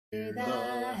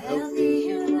The healthy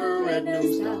humor, red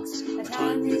nose knocks. A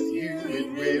time with you, it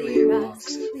really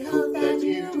rocks. We hope that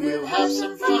you will have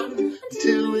some fun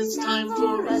until it's time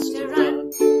for us to run.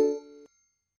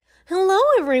 Hello,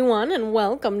 everyone, and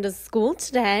welcome to school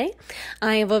today.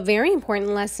 I have a very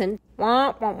important lesson.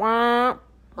 Huh?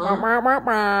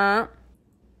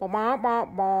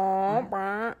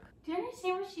 Did you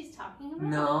understand what she's talking about?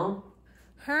 No.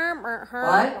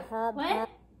 What? What?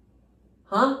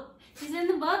 Huh? She's in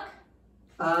the book?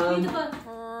 Read the book.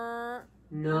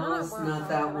 No, it's not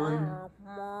that one.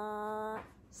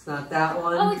 It's not that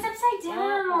one. Oh, it's upside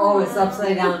down. Oh, it's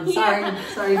upside down. Sorry, Yeah.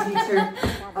 sorry, teacher.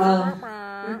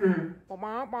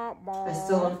 I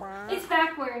still, It's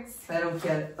backwards. I don't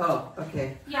get it. Oh,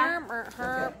 okay. Yeah.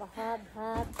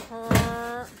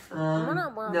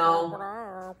 No.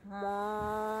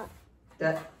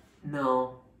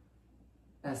 No.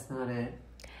 That's not it.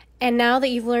 And now that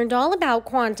you've learned all about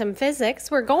quantum physics,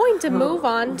 we're going to move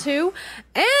on to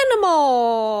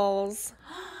animals.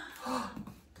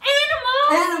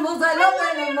 Animals! Animals! I love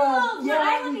animals! Yeah,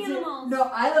 I love me too. animals. No,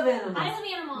 I love animals. I love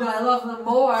animals. No, I love them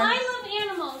more. I love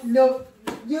animals. No,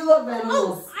 you love animals.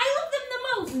 Oh, I love them the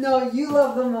most. No, you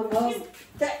love them the most.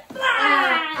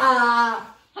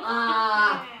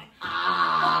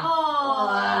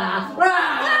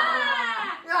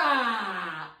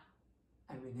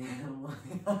 I'm an animal.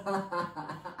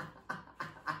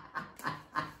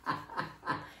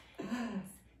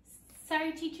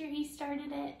 Sorry, teacher, he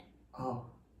started it. Oh.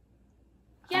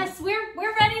 Yes, we're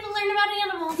ready to learn about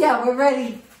animals. Yeah, we're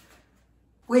ready.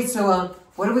 Wait, so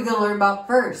what are we gonna learn about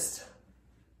first?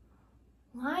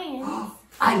 Lions.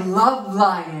 I love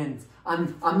lions.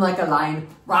 I'm like a lion.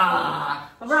 Rah!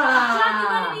 Rah! John, you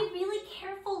gotta be really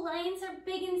careful. Lions are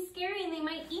big and scary and they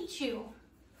might eat you.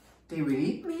 They would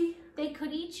eat me? They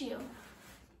could eat you.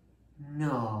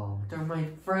 No, they're my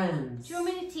friends. Do you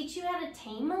want me to teach you how to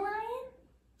tame a lion?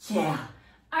 Yeah.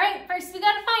 All right, first we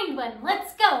gotta find one.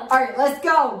 Let's go. All right, let's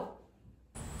go.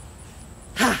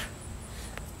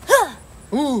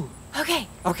 Ooh. Okay,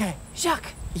 Okay.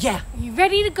 Jacques, Yeah. are you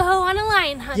ready to go on a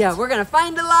lion hunt? Yeah, we're gonna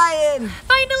find a lion.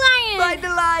 Find a lion! Find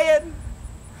a lion.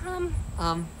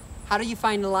 How do you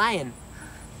find a lion?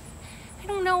 I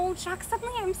don't know, Jacques,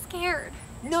 suddenly I'm scared.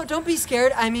 No, don't be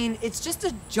scared. I mean, it's just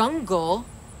a jungle.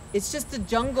 It's just a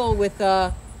jungle with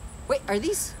Wait, are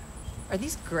these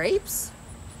grapes?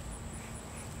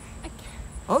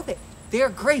 Oh, they are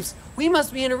grapes. We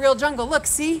must be in a real jungle. Look,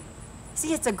 see?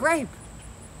 See, it's a grape.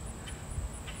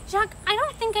 Jacques, I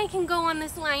don't think I can go on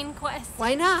this lion quest.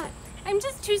 Why not? I'm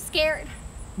just too scared.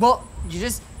 Well,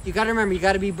 you gotta remember, you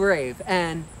gotta be brave.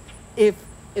 And if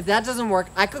that doesn't work,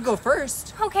 I could go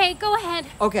first. Okay, go ahead.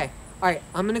 Okay, all right,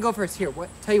 I'm gonna go first. Here,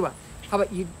 tell you what, how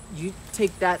about you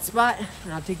take that spot,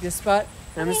 and I'll take this spot,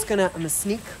 and I'm gonna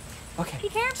sneak. Okay. Be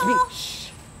careful.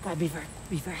 Shh, gotta be very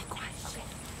quiet. Okay,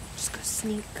 just gonna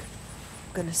sneak.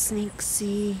 I'm gonna sneak,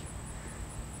 see.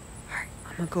 All right,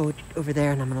 I'm gonna go over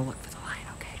there, and I'm gonna look for the lion,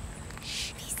 okay?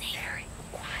 Shh, be safe. Very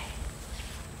quiet.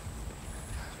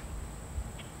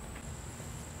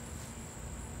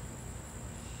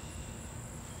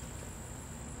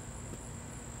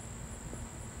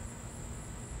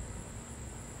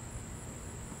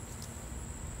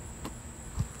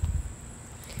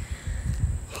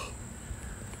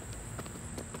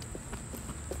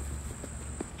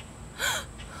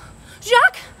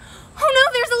 Jacques! Oh no,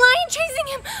 there's a lion chasing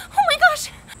him! Oh my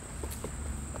gosh!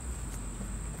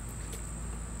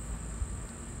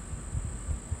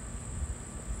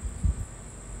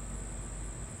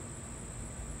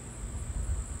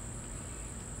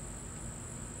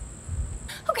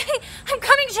 Okay, I'm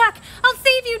coming, Jacques! I'll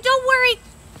save you, don't worry!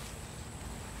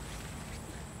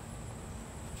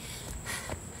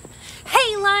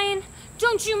 Hey, lion!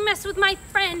 Don't you mess with my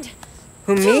friend!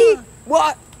 Who, me?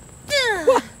 What?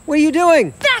 What? What are you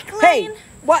doing? Back, Hey, lion!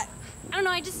 what? I don't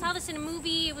know, I just saw this in a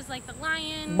movie. It was like the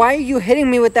lion. Why are you hitting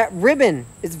me with that ribbon?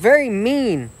 It's very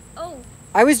mean. Oh,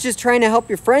 I was just trying to help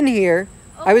your friend here.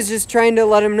 I Oh. was just trying to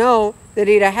let him know that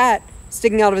he had a hat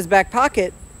sticking out of his back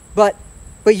pocket.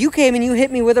 But you came and you hit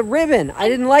me with a ribbon. I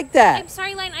didn't like I'm that.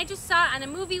 sorry, lion. I just saw it on a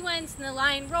movie once, and the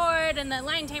lion roared, and the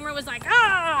lion tamer was like,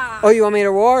 ah! Oh, you want me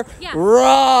to roar? Yeah. Roar!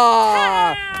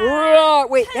 Ah! Roar!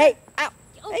 Wait, hey, ow!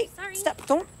 Oh, Hey, sorry. stop!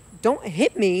 Don't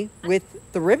hit me with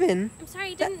the ribbon. I'm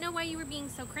sorry, I didn't know why you were being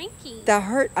so cranky. That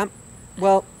hurt.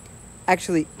 Well,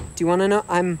 actually, do you want to know?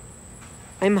 I'm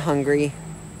hungry.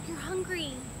 You're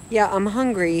hungry. Yeah, I'm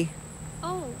hungry.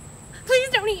 Oh, please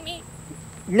don't eat me.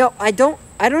 No, I don't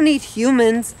eat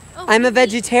humans. Oh, I'm a really?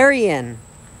 vegetarian.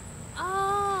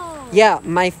 Oh. Yeah,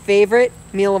 my favorite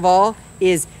meal of all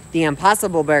is the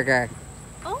Impossible Burger.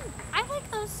 Oh, I like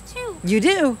those too. You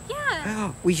do?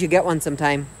 Yeah. We should get one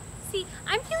sometime. See,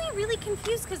 I'm feeling really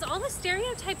confused because all the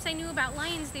stereotypes I knew about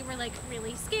lions, they were like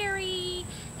really scary,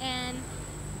 and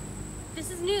this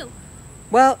is new.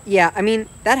 Well, yeah, I mean,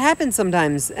 that happens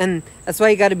sometimes, and that's why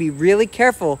you got to be really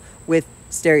careful with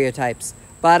stereotypes.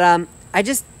 But I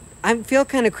feel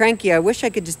kind of cranky. I wish I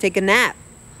could just take a nap.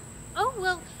 Oh,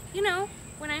 well, you know,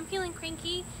 when I'm feeling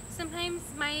cranky, sometimes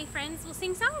my friends will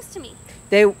sing songs to me.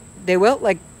 They will?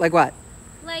 Like what?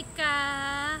 Like,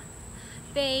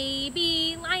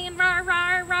 baby lion, rar,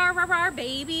 rar, rar, rar, rar,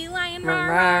 baby lion, rar,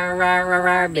 Rar, rar, rar,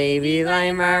 rar, baby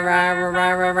lion, rar, rar, rar,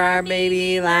 rar, rar, rar,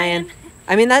 baby lion.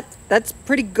 I mean, that's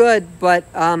pretty good, but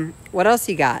what else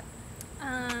you got?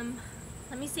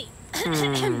 Let me see.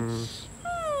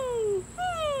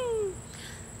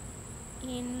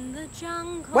 In the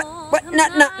jungle. What?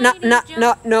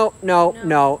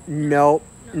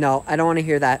 No. I don't want to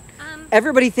hear that.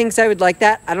 Everybody thinks I would like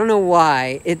that. I don't know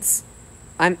why.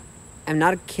 I'm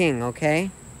not a king,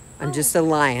 okay? I'm just a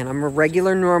lion. I'm a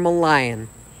regular, normal lion.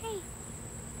 Hey,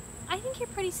 I think you're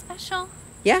pretty special.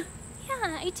 Yeah?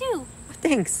 Yeah, I do.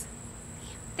 Thanks.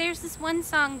 There's this one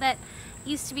song that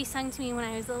used to be sung to me when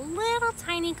I was a little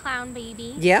tiny clown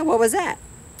baby. Yeah, what was that?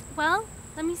 Well,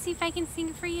 let me see if I can sing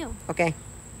it for you. Okay.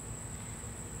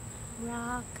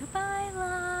 Rock-a-bye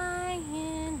lion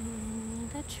in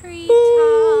the treetop.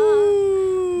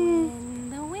 When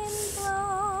the wind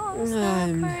blows,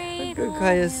 the cradle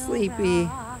kind will of sleepy.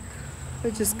 rock.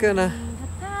 I'm just gonna When the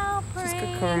bough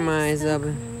cover my eyes breaks, up.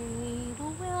 the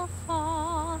cradle will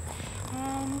fall,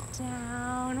 and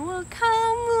down will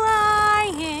come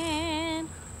lion,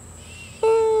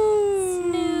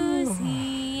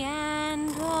 Snoozy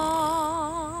and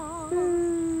all.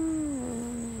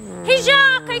 Hey,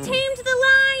 Jacques, I tamed the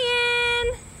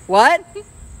lion. What?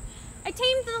 I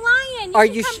tamed the lion. Are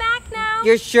You you can come back now.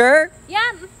 You're sure?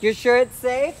 Yeah, You're sure it's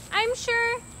safe? I'm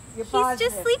sure. You're He's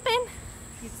positive? just sleeping.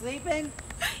 He's sleeping?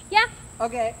 Yeah.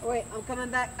 Okay, wait, I'm coming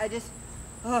back.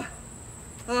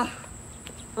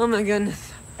 Oh my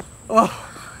goodness. Oh,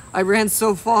 I ran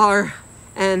so far,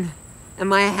 and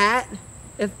my hat,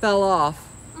 it fell off.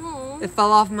 Oh. It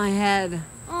fell off my head.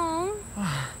 Oh.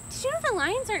 Did you know the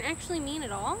lions aren't actually mean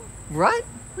at all? What?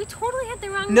 We totally had the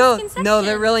wrong No, misconception.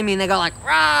 they're really mean. They go like,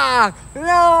 rah,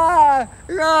 rah,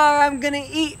 rah, I'm gonna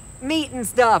eat meat and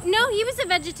stuff. No, he was a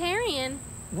vegetarian.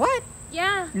 What?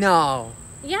 Yeah. No.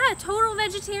 Yeah, total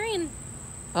vegetarian.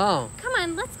 Oh, Come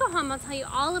on, let's go home. I'll tell you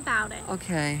all about it.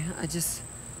 okay. I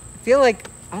feel like,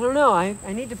 I don't know, I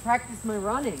need to practice my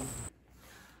running.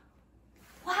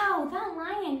 Wow, that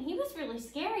lion, he was really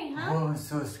scary, huh? Oh, it's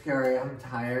so scary. I'm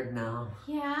tired now.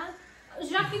 Yeah.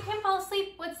 Jacques, you can't fall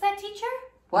asleep. What's that, teacher?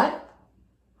 What?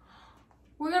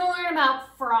 We're going to learn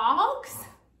about frogs.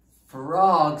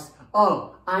 Frogs.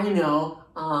 Oh, I know.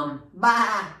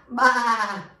 Bah,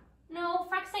 bah. No,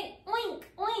 frogs say oink,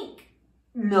 oink.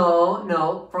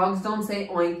 No. Frogs don't say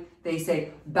oink. They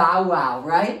say bow wow,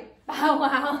 right? Bow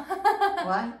wow.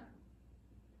 What?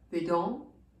 They don't?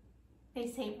 They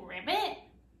say ribbit.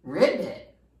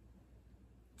 Ribbit.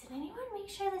 Did anyone make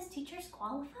sure this teacher's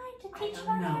qualified to teach don't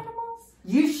about know. animals?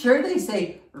 You sure they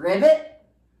say ribbit?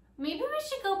 Maybe we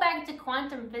should go back to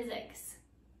quantum physics.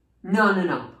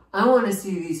 No. I want to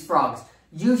see these frogs.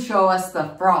 You show us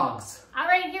the frogs. All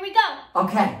right, here we go.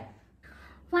 Okay.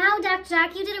 Wow, Dr.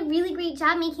 Jack, you did a really great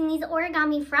job making these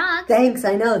origami frogs. Thanks,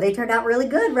 I know. They turned out really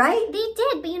good, right? They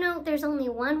did, but you know, there's only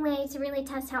one way to really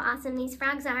test how awesome these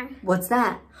frogs are. What's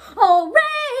that? Oh,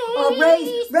 race! Oh,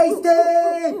 race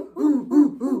day!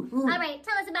 All right,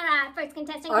 tell us about our first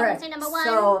contestant, All right, contestant number one.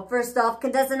 so first off,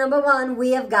 contestant number one,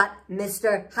 we have got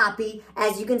Mr. Happy.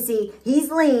 As you can see, he's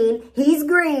lean, he's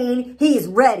green, he's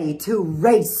ready to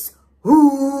race.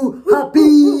 Ooh,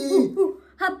 Happy!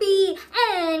 Happy.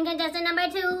 And contestant number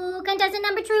two,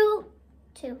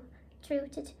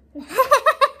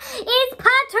 is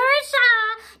Patricia.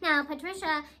 Now,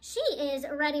 Patricia, she is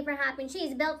ready for hopping.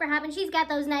 She's built for hopping. She's got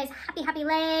those nice happy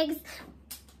legs.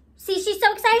 See, she's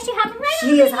so excited. She hopping right She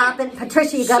over is here. hopping.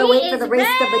 Patricia, you gotta She wait for is the race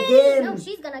to ready. begin. Oh,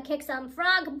 she's gonna kick some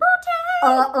frog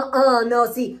booty. No,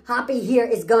 see, Happy here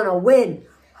is gonna win.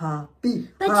 Happy,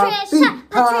 Patricia,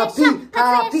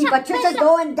 Happy, Patricia's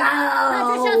going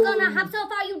down. Patricia's gonna hop so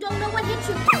far you don't know what hit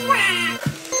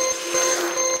you.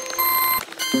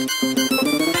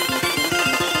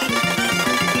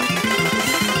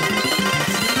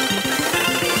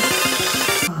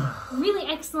 Really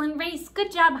excellent race.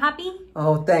 Good job, Happy.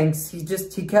 Oh, thanks. He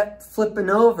kept flipping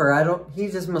over. He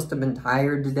just must have been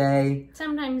tired today.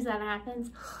 Sometimes that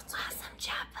happens. Awesome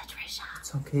job, Patricia.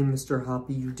 It's okay, Mr.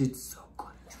 Hoppy. You did so good.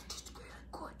 You did really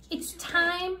good. It's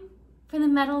time For the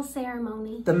medal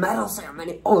ceremony. The medal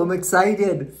ceremony. Oh, I'm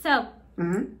excited. So,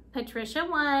 Patricia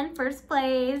won first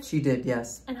place. She did,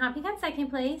 yes. And Hoppy got second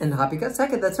place. And Hoppy got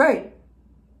second, that's right.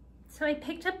 So I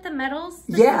picked up the medals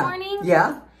this morning.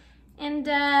 Yeah. And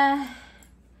the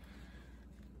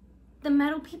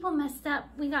medal people messed up.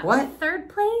 We got third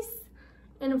place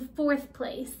and fourth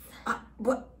place.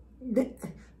 What?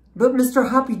 But Mr.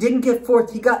 Hoppy didn't get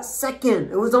fourth. He got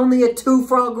second. It was only a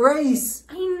 2-frog race.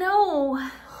 I know.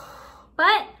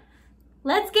 But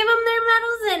let's give them their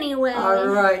medals anyway. All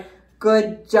right.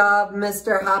 Good job,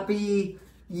 Mr. Hoppy.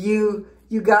 You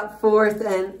got fourth,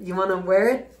 and you want to wear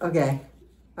it? Okay.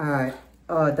 All right.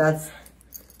 Oh, that's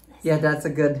a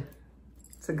good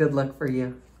look for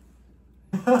you.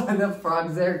 The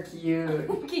frogs are cute.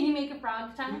 Can you make a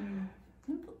frog time?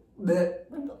 Very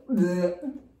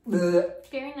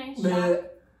nice job.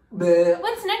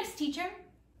 What's next, teacher?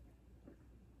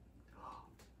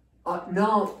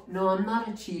 No, I'm not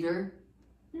a cheater.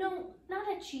 No, not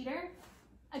a cheater.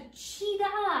 A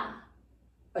cheetah.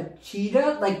 A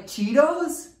cheetah? Like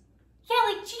Cheetos? Yeah,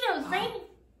 like Cheetos, right?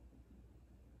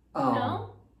 Oh.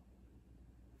 No?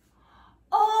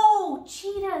 Oh,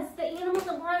 cheetahs, the animal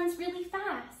that runs really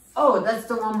fast. Oh, that's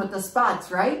the one with the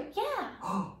spots, right? Yeah.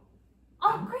 Oh,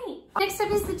 great. Next up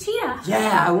is the cheetah.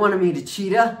 Yeah, I want to meet a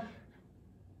cheetah.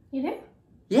 You do?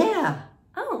 Yeah.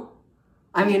 Oh.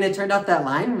 I mean, it turned out that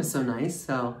lion was so nice,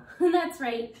 so. That's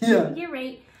right. Yeah. You're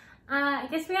right. I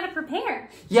guess we gotta prepare.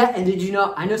 Yeah, and did you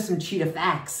know, I know some cheetah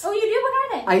facts. Oh, you do? What are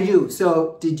they? I do.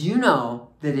 So, did you know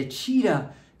that a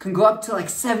cheetah can go up to like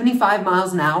 75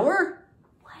 miles an hour?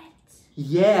 What?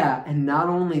 Yeah, and not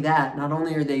only that, not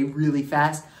only are they really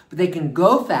fast, but they can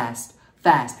go fast.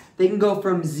 They can go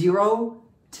from 0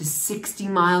 to 60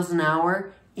 miles an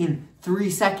hour in 3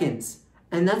 seconds.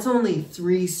 And that's only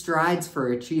 3 strides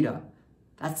for a cheetah.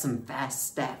 That's some fast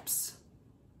steps.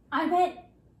 I bet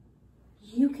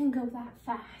you can go that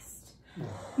fast.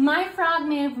 My frog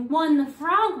may have won the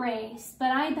frog race, but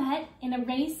I bet in a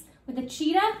race with a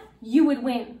cheetah, you would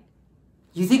win.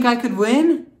 You think I could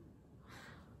win?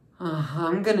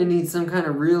 I'm gonna need some kind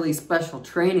of really special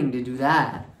training to do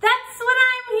that. That's what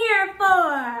I'm here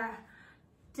for.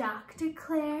 Dr.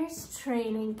 Claire's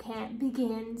training camp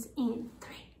begins in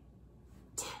 3,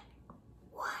 2,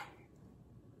 1.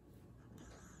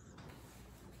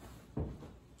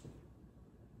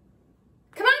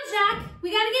 Come on, Jack.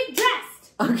 We gotta get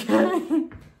dressed. Okay.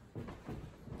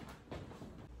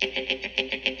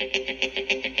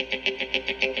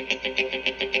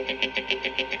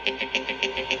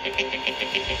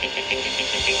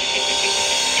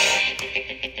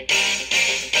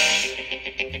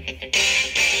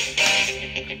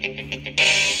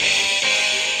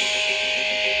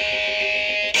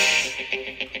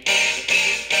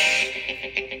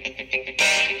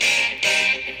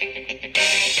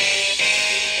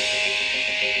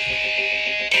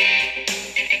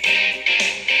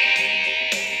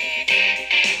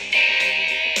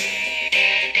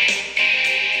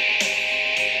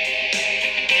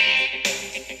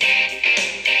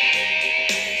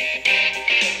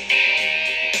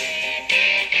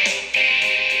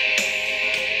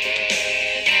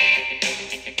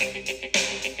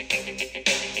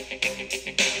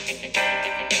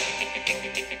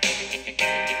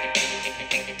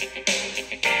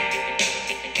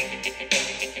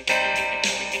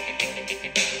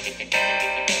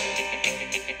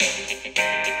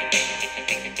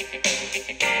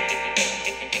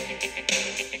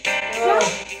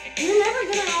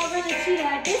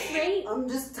 I'm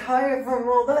just tired from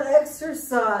all that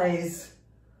exercise.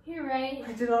 You're right.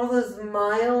 I did all those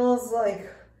miles, like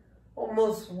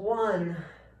almost one.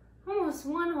 Almost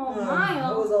 1 whole That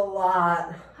mile. was a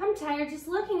lot. I'm tired just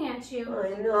looking at you. I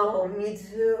know, me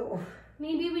too.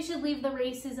 Maybe we should leave the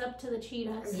races up to the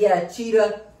cheetahs. Yeah,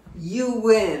 cheetah, you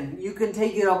win. You can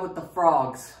take it up with the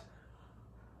frogs.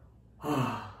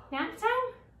 Nap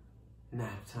time?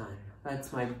 Nap time.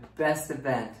 That's my best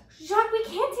event. Jacques, we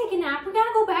can't take a nap. We gotta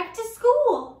go back to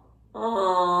school.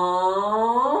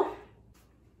 Aww.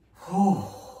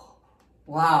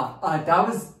 Wow, that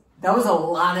was a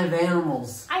lot of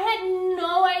animals. I had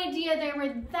no idea there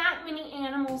were that many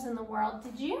animals in the world.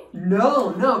 Did you?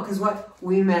 No, because what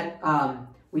we met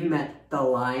the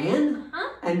lion,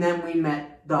 and then we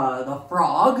met the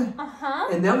frog,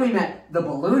 and then we met the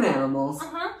balloon animals.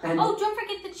 And oh, don't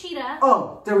forget the cheetah.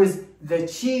 oh, there was the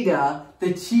cheetah,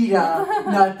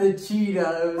 not the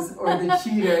Cheetos or the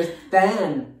cheaters.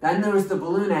 Then there was the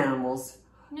balloon animals.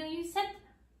 No, you said.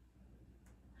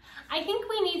 I think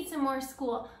we need some more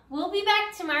school. We'll be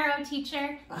back tomorrow,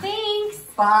 teacher. Thanks.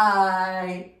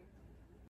 Bye.